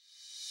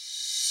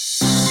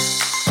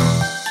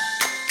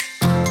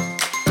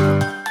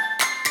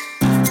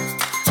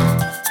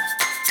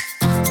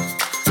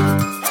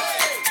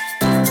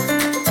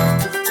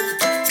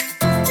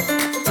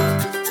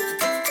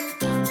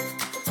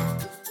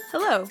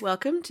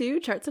welcome to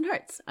Charts and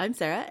Hearts. I'm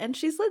Sarah, and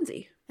she's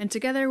Lindsay. And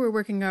together we're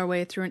working our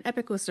way through an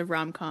epic list of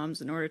rom-coms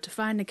in order to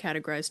find and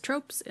categorize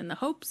tropes in the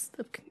hopes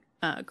of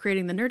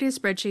creating the nerdiest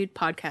spreadsheet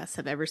podcasts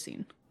have ever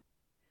seen.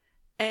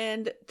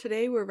 And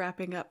today we're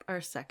wrapping up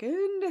our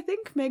second, I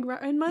think, Meg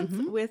Ryan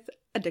month with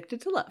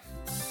Addicted to Love.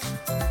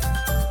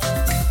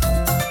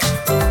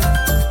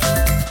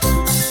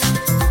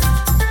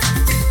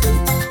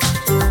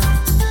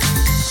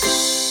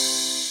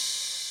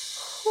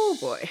 Oh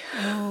boy.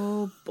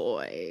 Oh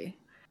boy.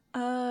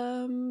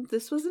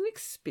 This was an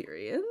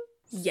experience.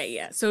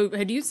 Yeah. So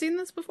had you seen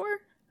this before?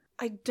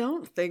 I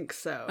don't think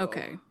so.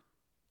 Okay.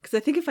 Because I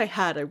think if I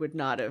had, I would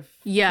not have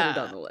put it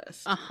on the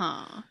list.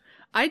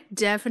 I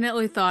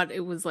definitely thought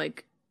it was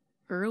like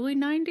early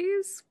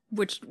 90s,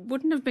 which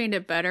wouldn't have made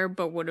it better,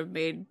 but would have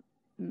made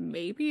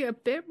maybe a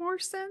bit more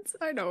sense.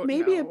 I don't know.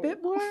 Maybe a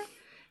bit more?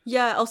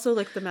 Yeah, also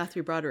like the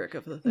Matthew Broderick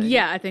of the thing.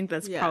 Yeah, I think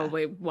that's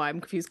probably why I'm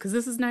confused, because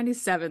this is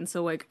 97,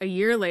 so like a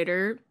year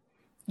later,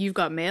 You've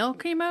Got Mail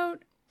came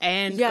out,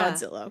 and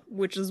Godzilla,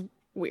 which is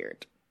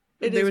weird.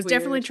 There was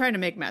definitely trying to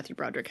make Matthew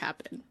Broderick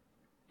happen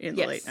in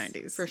the late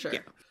 90s. For sure.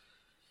 Yeah.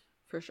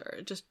 For sure.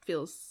 It just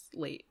feels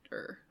late.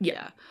 But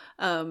yeah,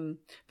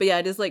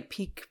 it is like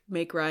peak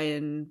Meg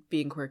Ryan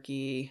being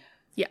quirky.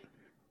 Yeah.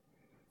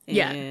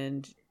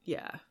 And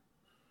yeah,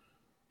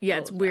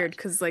 it's weird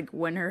because like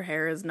when her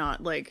hair is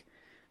not like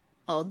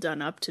all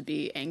done up to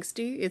be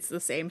angsty, it's the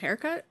same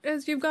haircut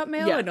as You've Got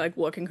Mail, and like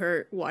watching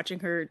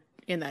her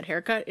in that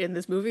haircut in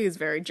this movie is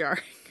very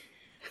jarring.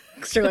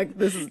 Because you're like,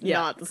 this is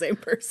not the same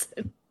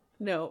person.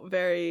 No,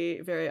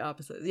 very, very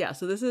opposite. Yeah,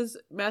 so this is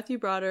Matthew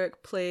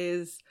Broderick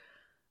plays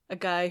a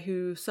guy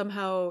who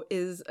somehow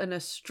is an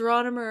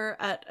astronomer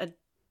at a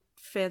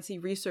fancy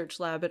research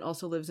lab and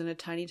also lives in a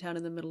tiny town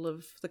in the middle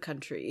of the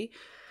country.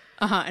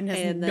 And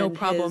has no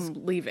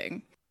problem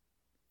leaving.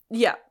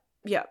 Yeah.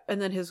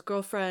 And then his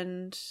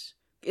girlfriend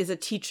is a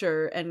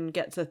teacher and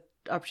gets an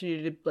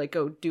opportunity to like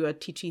go do a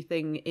teachy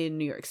thing in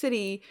New York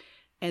City,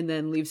 and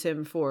then leaves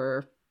him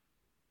for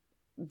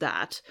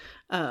that.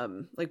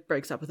 Like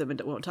breaks up with him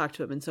and won't talk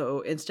to him. And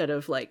so instead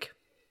of like,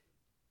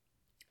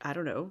 I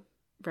don't know,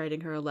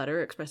 writing her a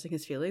letter expressing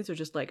his feelings or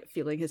just like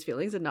feeling his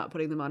feelings and not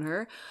putting them on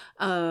her,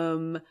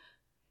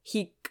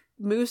 he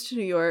moves to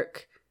New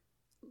York,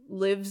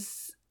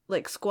 lives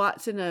like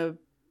squats in a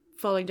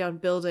falling down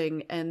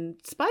building and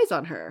spies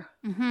on her.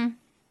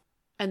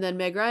 And then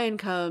Meg Ryan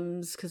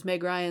comes because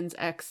Meg Ryan's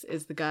ex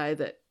is the guy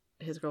that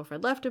his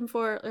girlfriend left him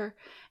for,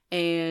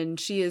 and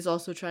she is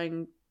also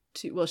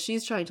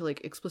she's trying to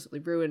like explicitly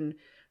ruin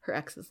her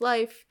ex's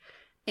life.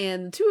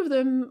 And the two of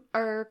them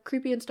are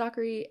creepy and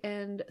stalkery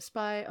and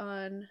spy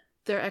on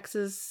their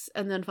exes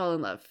and then fall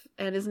in love.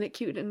 And isn't it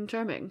cute and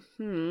charming?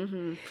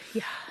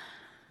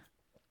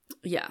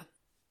 Yeah.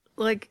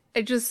 Like,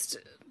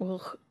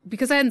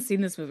 because I hadn't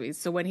seen this movie,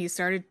 so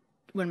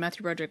when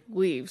Matthew Broderick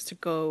leaves to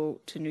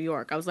go to New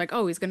York, I was like,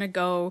 oh, he's gonna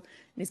go,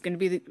 and it's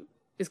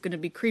gonna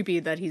be creepy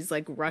that he's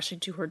like rushing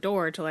to her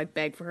door to like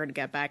beg for her to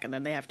get back, and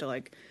then they have to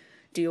like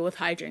deal with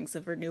hijinks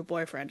of her new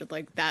boyfriend, and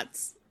like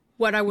that's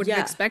what I would have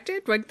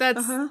expected. Like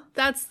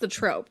that's the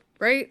trope,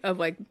 right? Of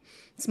like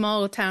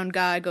small town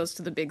guy goes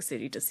to the big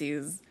city to see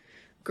his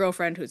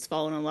girlfriend who's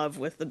fallen in love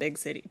with the big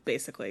city,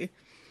 basically.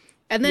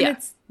 And then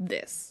it's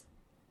this.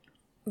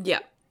 Yeah.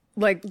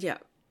 Like,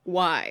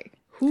 why?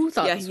 Who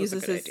thought this was a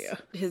good idea?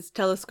 His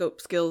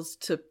telescope skills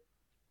to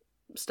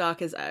stalk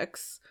his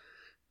ex,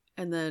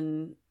 and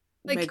then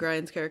like, Meg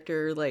Ryan's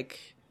character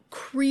like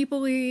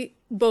creepily,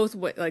 both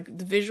like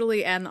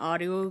visually and the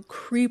audio,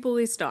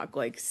 creepily stalk,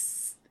 like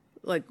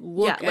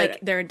look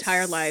at their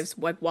entire lives,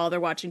 like while they're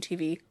watching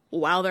TV,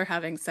 while they're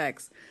having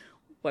sex,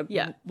 like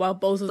while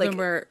both of them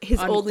are his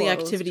unclothed. Only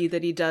activity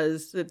that he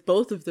does that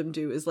both of them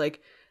do is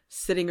like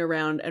sitting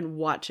around and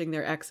watching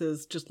their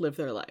exes just live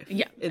their life.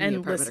 Yeah, in and the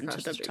apartment listen across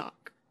to the them street.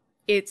 talk.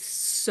 It's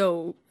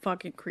so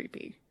fucking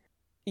creepy.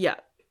 Yeah,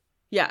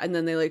 and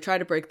then they like try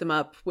to break them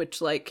up, which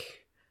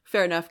like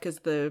fair enough because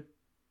the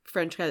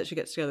French guy that she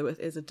gets together with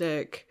is a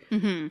dick.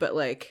 But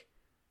like,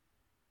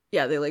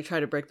 yeah, they like try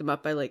to break them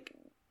up by like,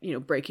 you know,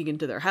 breaking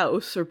into their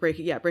house or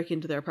breaking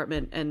into their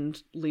apartment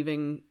and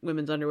leaving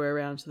women's underwear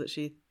around so that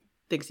she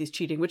thinks he's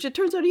cheating, which it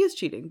turns out he is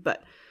cheating.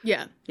 But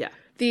yeah.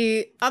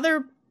 The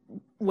other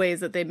ways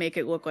that they make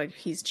it look like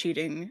he's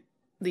cheating,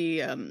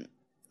 the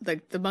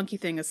monkey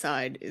thing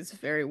aside, is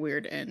very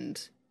weird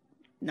and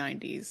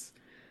 90s.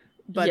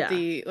 But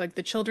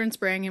the children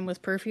spraying him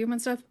with perfume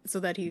and stuff so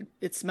that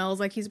it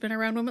smells like he's been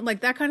around women, like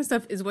that kind of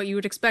stuff is what you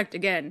would expect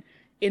again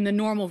in the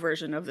normal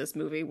version of this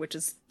movie, which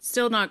is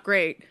still not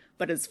great,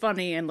 but it's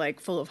funny and like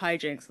full of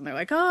hijinks. And they're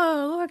like,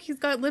 oh, look, he's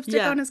got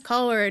lipstick on his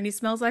collar and he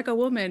smells like a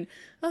woman.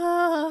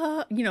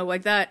 You know,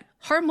 like that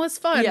harmless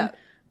fun,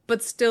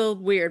 but still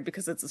weird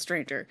because it's a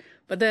stranger.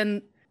 But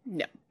then,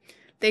 no.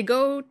 They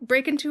go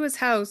break into his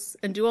house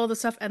and do all the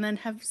stuff and then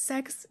have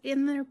sex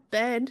in their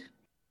bed.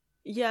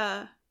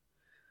 Yeah.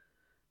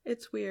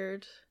 It's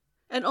weird.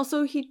 And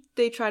also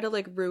they try to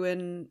like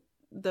ruin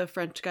the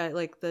French guy,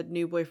 like the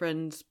new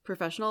boyfriend's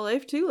professional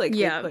life too. Like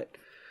they put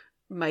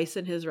mice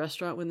in his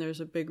restaurant when there's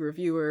a big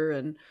reviewer,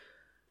 and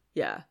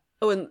Yeah.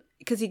 Oh, and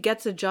because he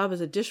gets a job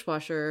as a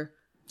dishwasher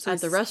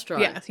at the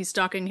restaurant. Yeah, he's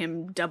stalking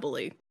him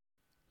doubly.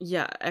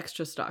 Yeah,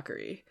 extra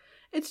stalkery.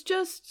 It's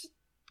just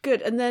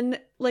good. And then,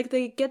 like,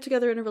 they get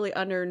together in a really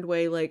unearned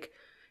way. Like,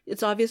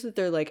 it's obvious that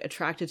they're, like,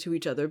 attracted to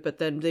each other, but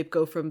then they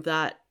go from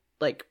that,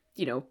 like,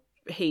 you know,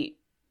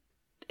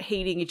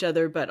 hating each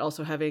other, but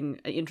also having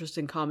an interest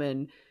in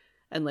common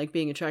and, like,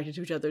 being attracted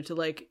to each other to,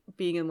 like,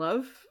 being in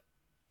love.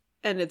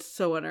 And it's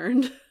so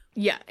unearned.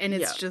 Yeah, and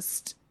it's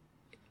just...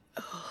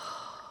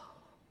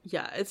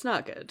 Yeah, it's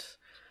not good.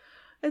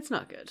 It's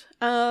not good.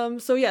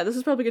 So yeah, this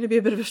is probably going to be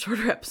a bit of a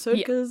shorter episode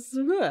because...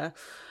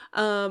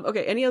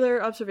 okay, any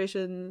other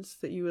observations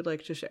that you would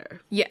like to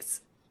share?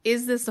 Yes.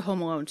 Is this the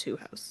Home Alone 2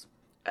 house?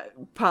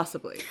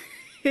 Possibly.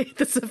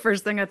 That's the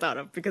first thing I thought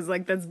of, because,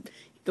 like, that's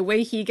the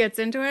way he gets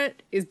into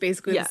it is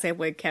basically the same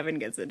way Kevin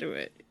gets into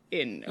it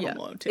in Home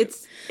Alone 2.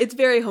 It's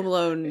very Home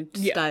Alone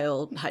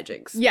style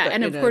hijinks. Yeah,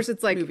 and of course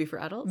it's, like, movie for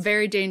adults.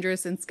 Very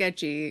dangerous and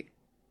sketchy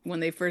when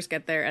they first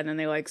get there, and then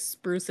they, like,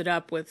 spruce it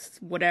up with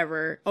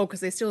whatever. Oh, because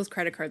they steal his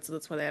credit card, so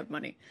that's why they have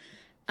money.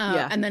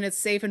 And then it's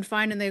safe and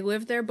fine, and they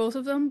live there, both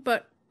of them,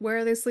 but where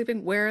are they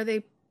sleeping? Where are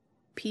they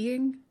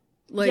peeing?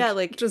 Like, yeah,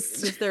 like,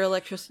 just is there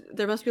electricity?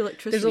 There must be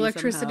electricity. There's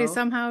electricity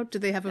somehow. Do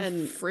they have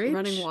a fridge?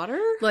 Running water?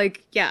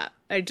 Like, yeah,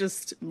 I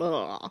just...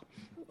 Blah.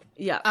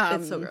 Yeah,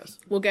 it's so gross.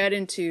 We'll get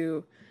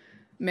into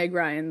Meg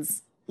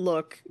Ryan's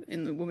look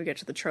when we get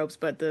to the tropes,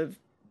 but the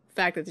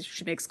fact that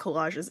she makes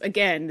collages,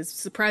 again, is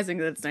surprising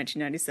that it's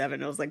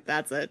 1997. I was like,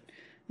 that's a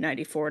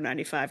 94,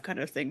 95 kind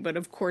of thing. But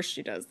of course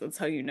she does. That's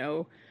how you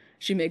know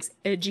she makes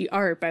edgy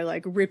art, by,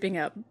 like, ripping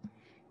up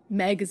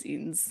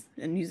magazines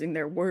and using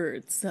their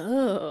words.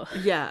 Oh.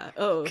 Yeah.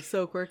 Oh,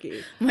 so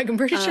quirky. Like, I'm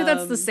pretty sure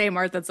that's the same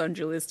art that's on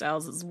Julia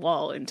Stiles'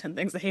 wall in 10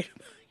 Things I Hate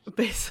About You.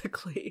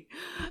 Basically.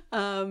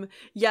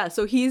 Yeah,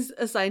 so he's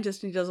a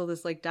scientist and he does all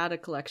this, like, data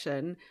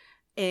collection,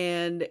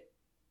 and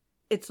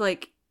it's,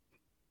 like,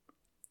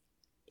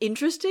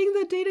 interesting,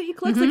 the data he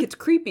collects. Like, it's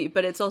creepy,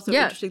 but it's also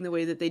interesting the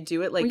way that they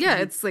do it. Like, well, yeah,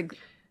 it's like,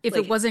 if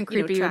it wasn't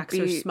creepy, you know, tracks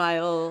it would be her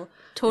smile.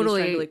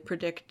 totally trying to, like,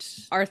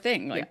 predict our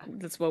thing. Like,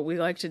 that's what we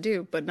like to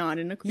do, but not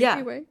in a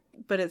creepy way.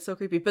 But it's so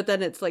creepy. But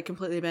then it's, like,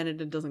 completely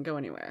abandoned and doesn't go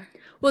anywhere.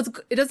 Well,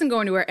 it doesn't go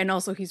anywhere, and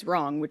also he's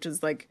wrong, which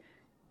is, like,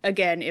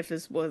 again, if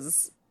this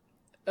was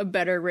a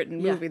better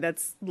written movie,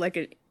 that's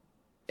like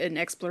an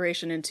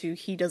exploration into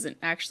he doesn't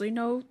actually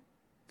know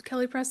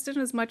Kelly Preston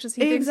as much as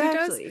he thinks he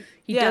does.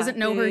 He doesn't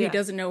know her. He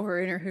doesn't know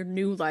her in her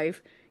new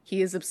life.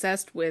 He is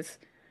obsessed with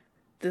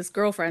this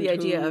girlfriend the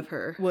idea of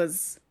her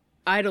was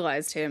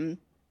idolized him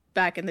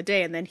back in the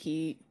day, and then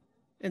she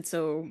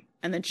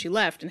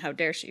left, and how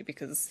dare she,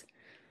 because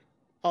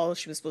all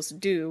she was supposed to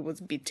do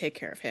was take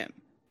care of him.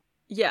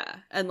 Yeah,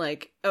 and,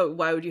 like, oh,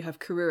 why would you have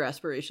career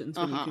aspirations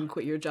when you can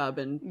quit your job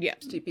and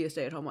be a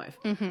stay-at-home wife?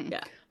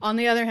 Yeah. On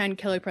the other hand,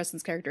 Kelly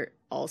Preston's character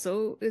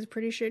also is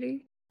pretty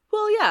shitty.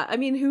 Well, yeah, I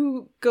mean,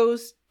 who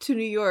goes to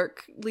New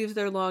York, leaves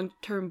their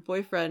long-term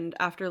boyfriend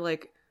after,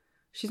 like,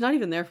 she's not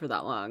even there for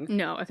that long.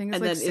 No, I think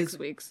it's, like, 6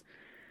 weeks.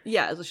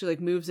 Yeah, so she,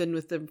 like, moves in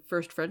with the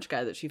first French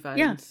guy that she finds.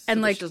 Yeah, and,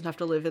 so like, she doesn't have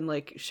to live in,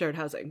 like, shared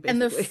housing, basically.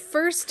 And the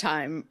first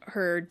time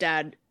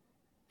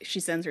she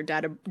sends her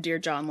dad a Dear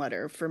John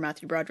letter for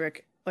Matthew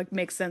Broderick, like,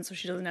 makes sense, so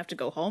she doesn't have to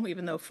go home,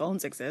 even though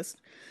phones exist.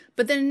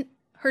 But then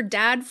her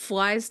dad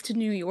flies to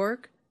New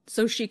York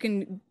so she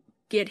can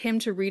get him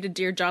to read a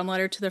Dear John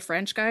letter to the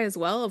French guy as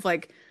well, of,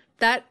 like,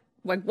 that,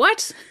 like,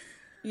 what?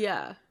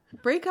 Yeah.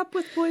 Break up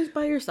with boys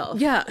by yourself.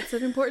 Yeah. It's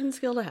an important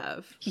skill to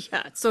have.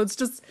 Yeah, so it's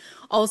just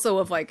also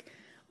of, like,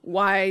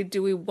 why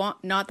do we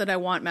want, not that I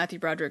want Matthew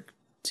Broderick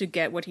to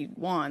get what he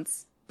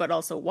wants, but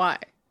also why?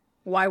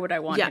 Why would I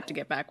want him to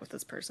get back with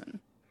this person?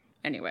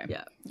 Anyway.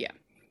 Yeah. Yeah.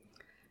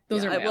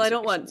 Those are my I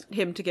don't want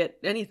him to get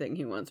anything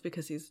he wants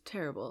because he's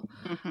terrible.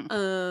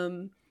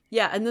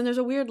 Yeah, and then there's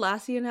a weird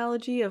Lassie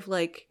analogy of,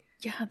 like...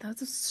 Yeah,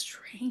 that's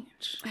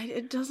strange.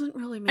 It doesn't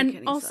really make any sense.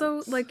 And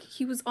also, like,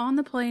 he was on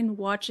the plane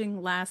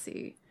watching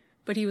Lassie,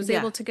 but he was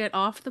able to get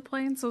off the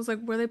plane, so I was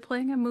like, were they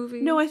playing a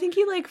movie? No, I think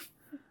he, like,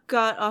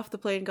 got off the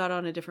plane, got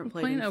on a different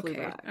plane and flew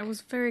back. I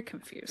was very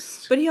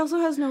confused. But he also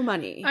has no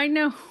money. I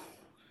know.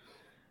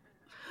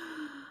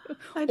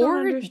 I don't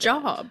understand. A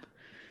job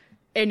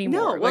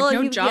anymore. No, well, like,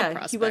 no job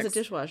prospects. He was a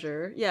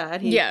dishwasher. Yeah,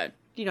 and he,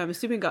 you know, I'm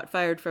assuming got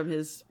fired from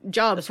his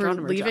job for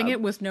leaving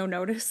it with no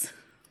notice.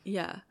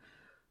 Yeah.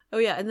 Oh,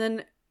 yeah, and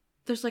then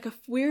there's, like, a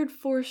weird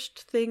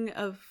forced thing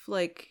of,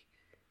 like,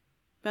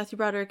 Matthew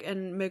Broderick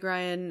and Meg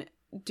Ryan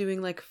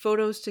doing, like,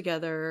 photos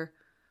together.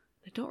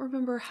 I don't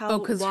remember how, why. Oh,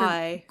 because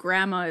her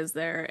grandma is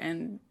there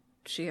and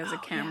she has a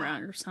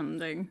camera or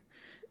something.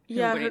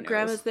 Yeah, Nobody knows.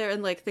 Grandma's there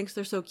and, like, thinks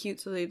they're so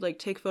cute, so they, like,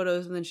 take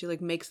photos and then she, like,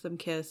 makes them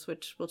kiss,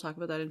 which we'll talk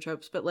about that in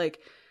tropes. But,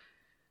 like,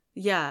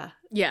 yeah.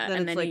 Yeah,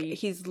 then and it's, then like,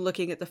 he's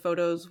looking at the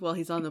photos while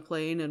he's on the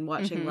plane and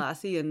watching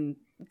Lassie and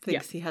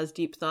thinks he has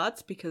deep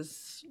thoughts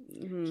because...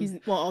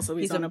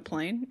 he's on a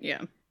plane.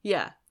 Yeah.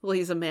 Yeah. Well,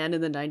 he's a man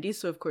in the 90s,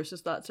 so of course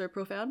his thoughts are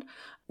profound.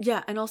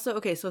 Yeah, and also,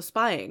 okay, so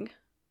spying.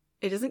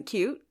 It isn't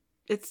cute.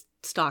 It's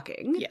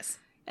stalking. Yes.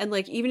 And,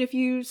 like, even if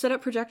you set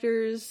up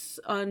projectors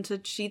onto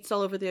sheets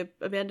all over the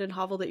abandoned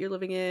hovel that you're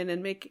living in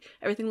and make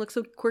everything look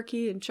so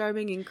quirky and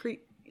charming and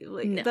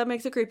that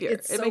makes it creepier.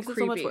 It makes it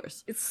so much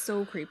worse. It's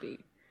so creepy.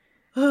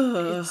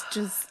 It's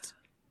just...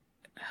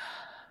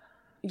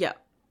 Yeah.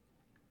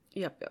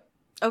 Yep.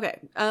 Okay.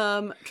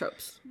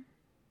 Tropes.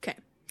 Okay.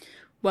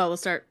 Well, we'll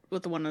start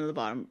with the one on the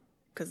bottom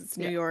because it's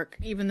New York,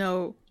 even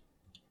though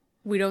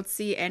we don't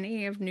see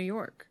any of New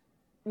York.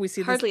 We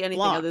see hardly this anything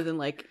block. Other than,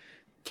 like,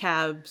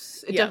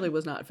 cabs. It definitely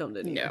was not filmed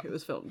in New York. It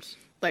was filmed.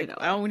 Like,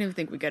 I don't even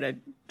think we get a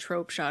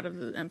trope shot of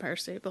the Empire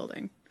State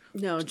Building.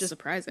 No, just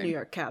surprising. New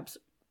York cabs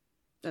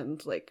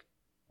and, like,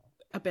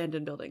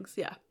 abandoned buildings.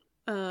 Yeah.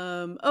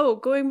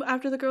 Going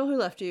after the girl who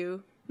left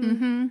you.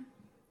 Mm-hmm.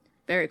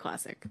 Very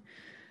classic.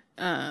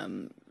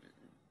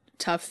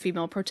 Tough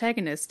female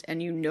protagonist,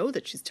 and you know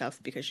that she's tough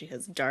because she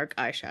has dark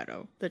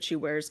eyeshadow that she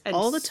wears and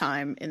all the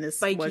time in this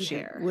spiky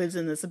hair. Lives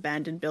in this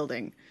abandoned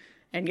building,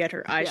 and yet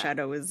her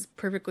eyeshadow is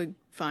perfectly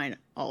fine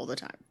all the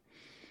time.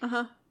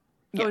 Yeah.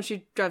 Oh, and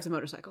she drives a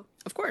motorcycle.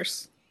 Of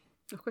course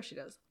she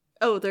does.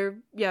 Oh, they're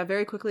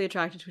very quickly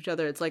attracted to each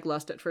other. It's like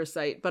lust at first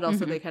sight, but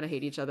also they kind of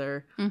hate each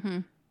other. Mm-hmm.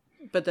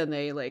 But then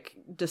they, like,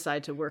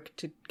 decide to work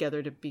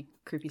together to be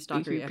creepy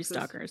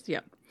stalkers. Yeah.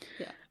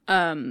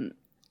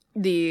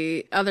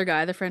 The other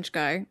guy, the French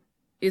guy,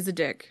 is a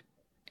dick,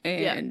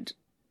 and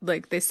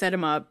like they set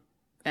him up,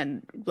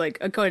 and like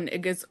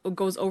it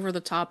goes over the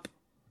top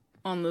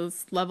on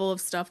this level of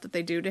stuff that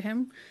they do to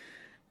him.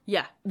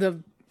 Yeah,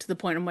 to the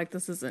point I'm like,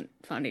 this isn't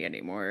funny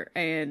anymore.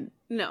 And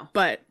no,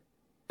 but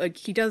like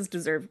he does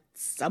deserve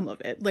some of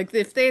it. Like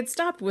if they had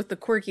stopped with the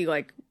quirky,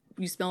 like,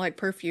 you smell like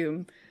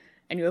perfume,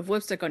 and you have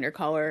lipstick on your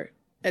collar.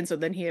 And so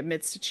then he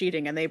admits to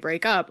cheating and they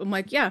break up. I'm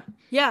like, yeah,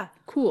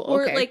 cool.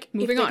 Or, okay, like,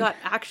 moving if they on. got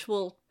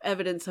actual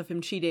evidence of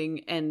him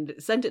cheating and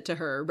sent it to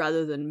her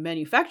rather than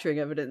manufacturing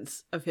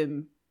evidence of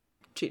him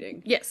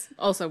cheating. Yes,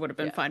 also would have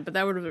been fine, but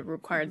that would have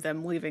required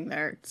them leaving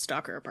their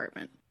stalker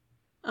apartment.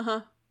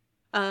 Our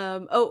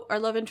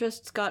love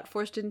interests got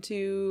forced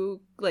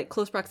into, like,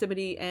 close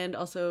proximity and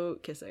also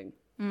kissing.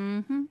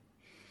 Mm-hmm.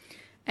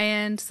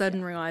 And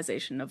sudden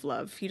realization of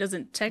love. He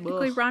doesn't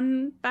technically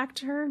run back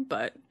to her,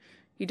 but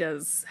he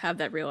does have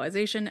that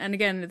realization. And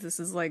again, this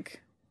is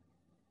like,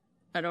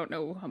 I don't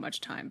know how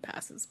much time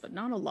passes, but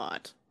not a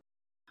lot.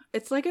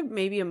 It's like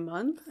maybe a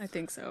month. I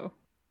think so.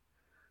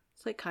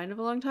 It's like kind of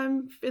a long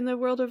time in the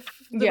world of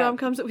the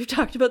rom-coms that we've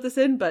talked about this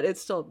in, but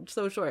it's still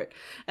so short.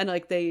 And,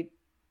 like, they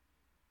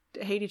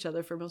hate each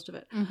other for most of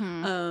it.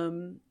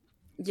 Mm-hmm.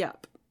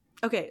 Yep.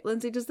 Okay,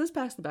 Lindsay, does this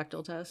pass the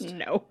Bechdel test?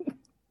 No.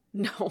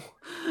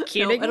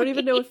 Kidding? No, I don't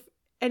even know if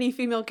any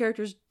female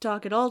characters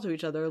talk at all to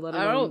each other, let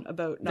alone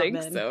about not men.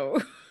 I think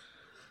so.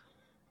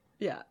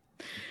 Yeah.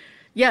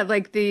 Yeah,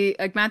 like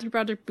Matthew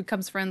Broderick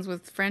becomes friends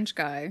with French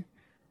guy,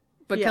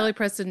 but Kelly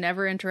Preston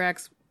never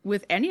interacts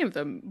with any of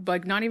them.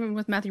 Like, not even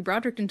with Matthew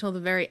Broderick until the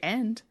very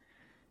end.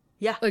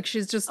 Yeah. Like,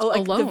 she's just like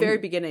alone. The very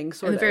beginning,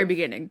 sort of. In the very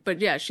beginning. But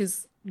yeah,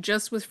 she's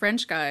just with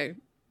French guy,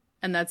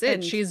 and that's it.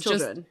 And she's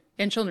children. Just...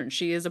 And children.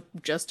 She is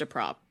just a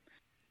prop.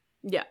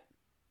 Yeah.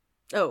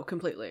 Oh,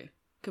 completely.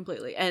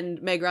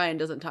 And Meg Ryan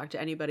doesn't talk to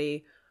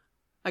anybody,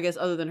 I guess,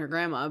 other than her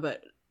grandma,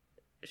 but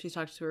she's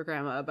talked to her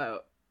grandma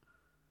about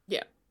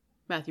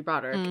Matthew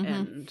Broderick,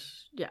 and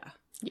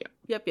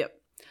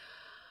Yep.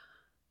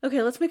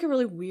 Okay, let's make a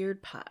really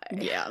weird pie.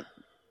 Yeah.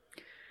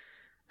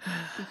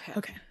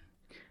 Okay.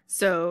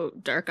 So,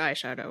 dark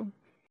eyeshadow.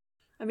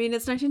 I mean,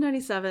 it's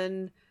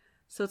 1997,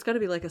 so it's got to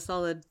be like a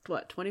solid,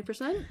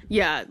 20%?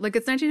 Yeah, like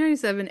it's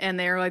 1997, and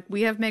they're like,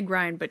 we have Meg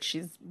Ryan, but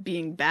she's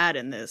being bad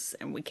in this,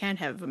 and we can't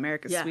have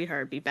America's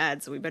Sweetheart be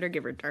bad, so we better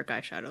give her dark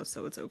eyeshadow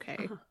so it's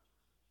okay.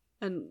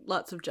 And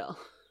lots of gel.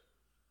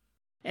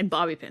 And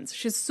bobby pins.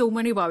 She has so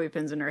many bobby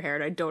pins in her hair,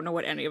 and I don't know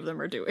what any of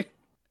them are doing.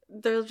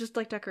 They're just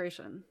like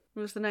decoration. It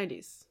was the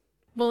 90s.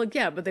 Well,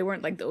 yeah, but they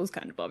weren't like those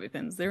kind of bobby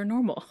pins. They were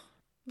normal.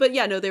 But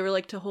yeah, no, they were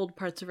like to hold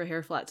parts of her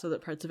hair flat so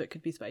that parts of it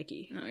could be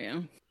spiky. Oh,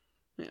 yeah.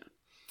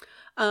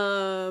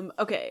 Yeah.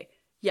 Okay.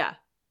 Yeah.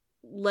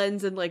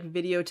 Lens and, like,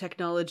 video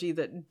technology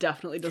that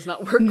definitely does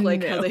not work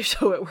like how they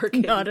show it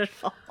working. Not at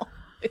all.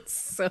 It's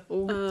so...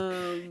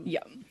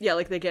 Yeah,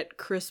 like, they get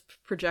crisp,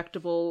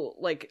 projectable,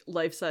 like,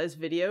 life-size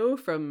video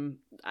from,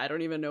 I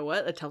don't even know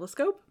what, a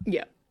telescope?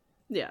 Yeah.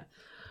 Yeah.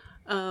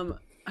 I'm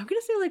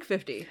gonna say, like,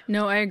 50.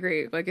 No, I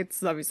agree. Like,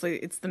 it's obviously,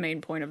 it's the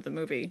main point of the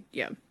movie.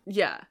 Yeah.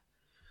 Yeah.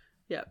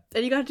 Yeah.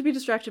 And you got to be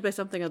distracted by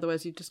something,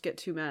 otherwise you just get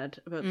too mad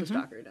about the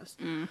stalkeriness.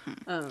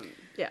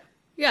 Yeah.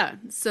 Yeah.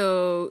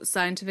 So,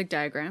 scientific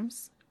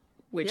diagrams,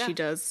 which he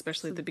does,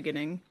 especially at the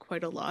beginning,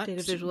 quite a lot.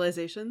 Data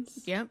visualizations.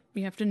 Yep.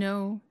 You have to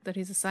know that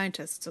he's a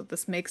scientist. So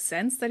this makes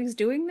sense that he's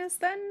doing this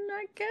then,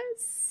 I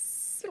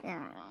guess.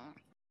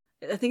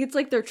 I think it's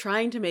like they're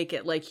trying to make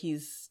it like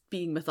he's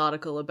being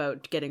methodical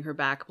about getting her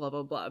back, blah,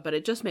 blah, blah. But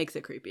it just makes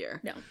it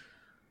creepier. No.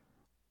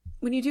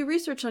 When you do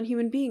research on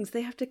human beings,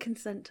 they have to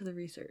consent to the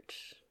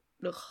research.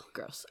 Ugh,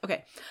 gross.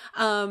 Okay.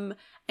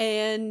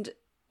 And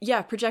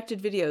yeah,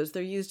 projected videos.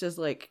 They're used as,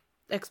 like,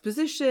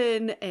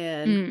 exposition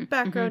and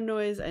background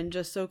noise and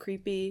just so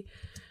creepy.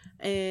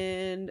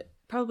 And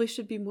probably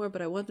should be more,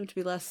 but I want them to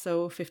be less,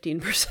 so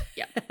 15%.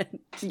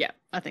 Yeah,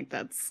 I think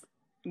that's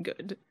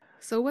good.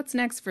 So what's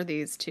next for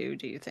these two,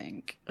 do you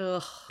think?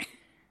 Ugh.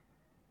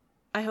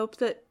 I hope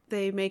that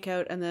they make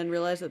out and then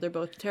realize that they're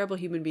both terrible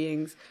human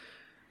beings,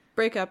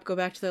 break up, go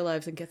back to their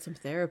lives, and get some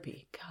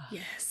therapy. God.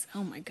 Yes.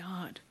 Oh my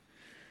God.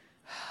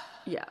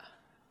 Yeah.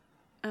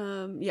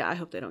 Yeah, I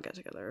hope they don't get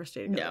together or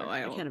stay together. No,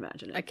 I can't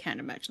imagine it. I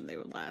can't imagine they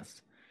would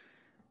last.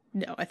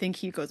 No, I think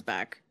he goes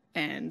back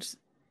and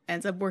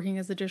ends up working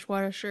as a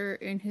dishwasher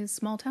in his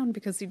small town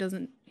because he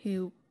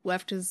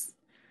left his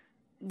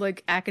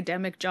like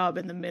academic job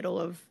in the middle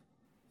of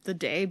the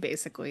day,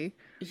 basically.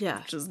 Yeah.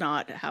 Which is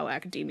not how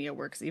academia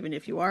works, even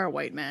if you are a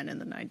white man in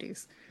the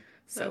 90s.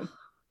 So,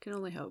 can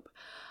only hope.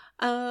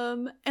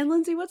 And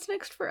Lindsay, what's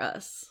next for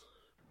us?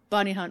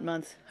 Bonnie Hunt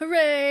Month.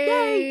 Hooray!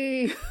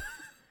 Yay!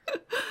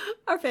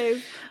 Our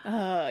fave.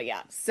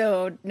 Yeah.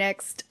 So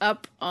next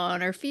up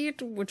on our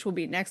feed, which will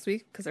be next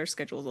week because our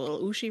schedule is a little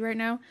ooshy right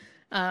now,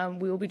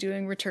 we will be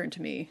doing Return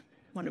to Me,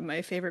 one of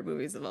my favorite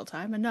movies of all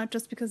time, and not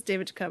just because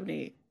David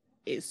Duchovny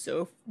is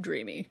so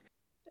dreamy.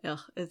 Yeah,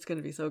 it's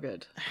gonna be so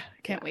good.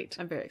 I can't wait.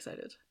 I'm very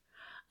excited.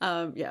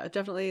 Yeah,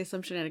 definitely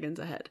some shenanigans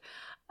ahead.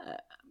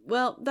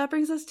 Well, that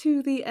brings us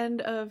to the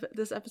end of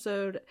this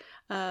episode.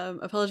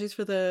 Apologies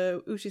for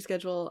the Uchi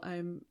schedule.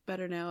 I'm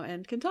better now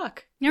and can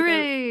talk.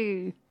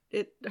 Hooray!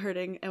 It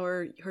hurting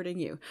or hurting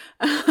you.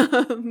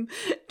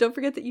 Don't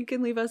forget that you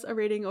can leave us a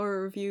rating or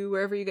a review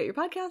wherever you get your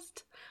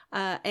podcast.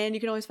 And you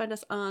can always find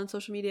us on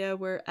social media.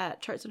 We're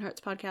at Charts and Hearts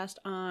Podcast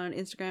on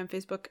Instagram,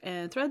 Facebook,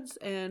 and Threads.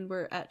 And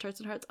we're at Charts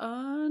and Hearts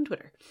on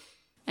Twitter.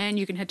 And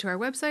you can head to our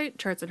website,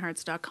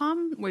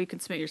 chartsandhearts.com, where you can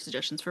submit your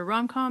suggestions for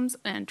rom-coms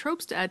and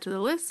tropes to add to the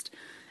list.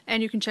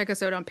 And you can check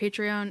us out on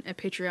Patreon at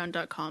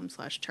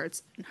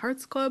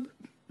patreon.com/chartsandheartsclub.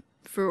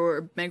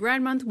 For Meg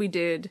Ryan Month, we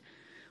did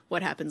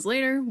What Happens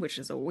Later, which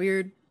is a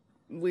weird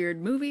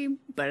movie,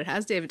 but it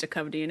has David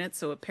Duchovny in it,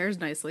 so it pairs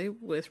nicely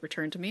with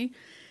Return to Me.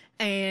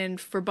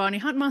 And for Bonnie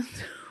Hunt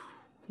Month,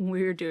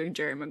 we're doing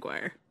Jerry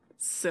Maguire.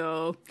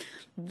 So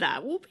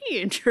that will be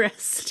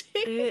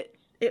interesting.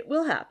 It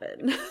will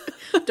happen.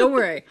 Don't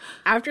worry.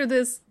 After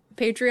this,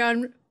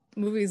 Patreon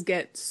movies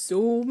get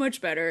so much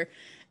better.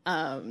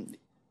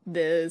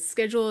 The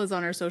schedule is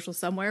on our social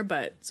somewhere,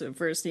 but so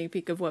for a sneak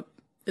peek of what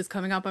is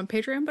coming up on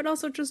Patreon, but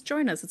also just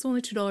join us. It's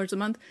only $2 a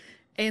month.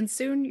 And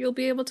soon you'll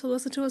be able to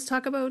listen to us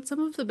talk about some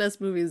of the best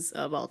movies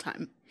of all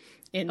time.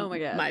 In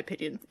my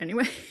opinion,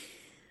 anyway.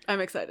 I'm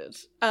excited.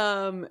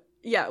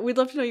 Yeah, we'd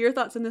love to know your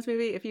thoughts on this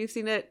movie. If you've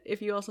seen it,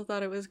 if you also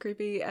thought it was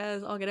creepy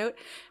as all get out.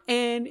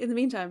 And in the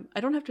meantime, I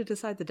don't have to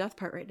decide the death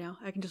part right now.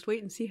 I can just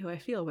wait and see how I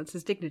feel once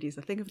his dignity is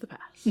a thing of the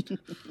past.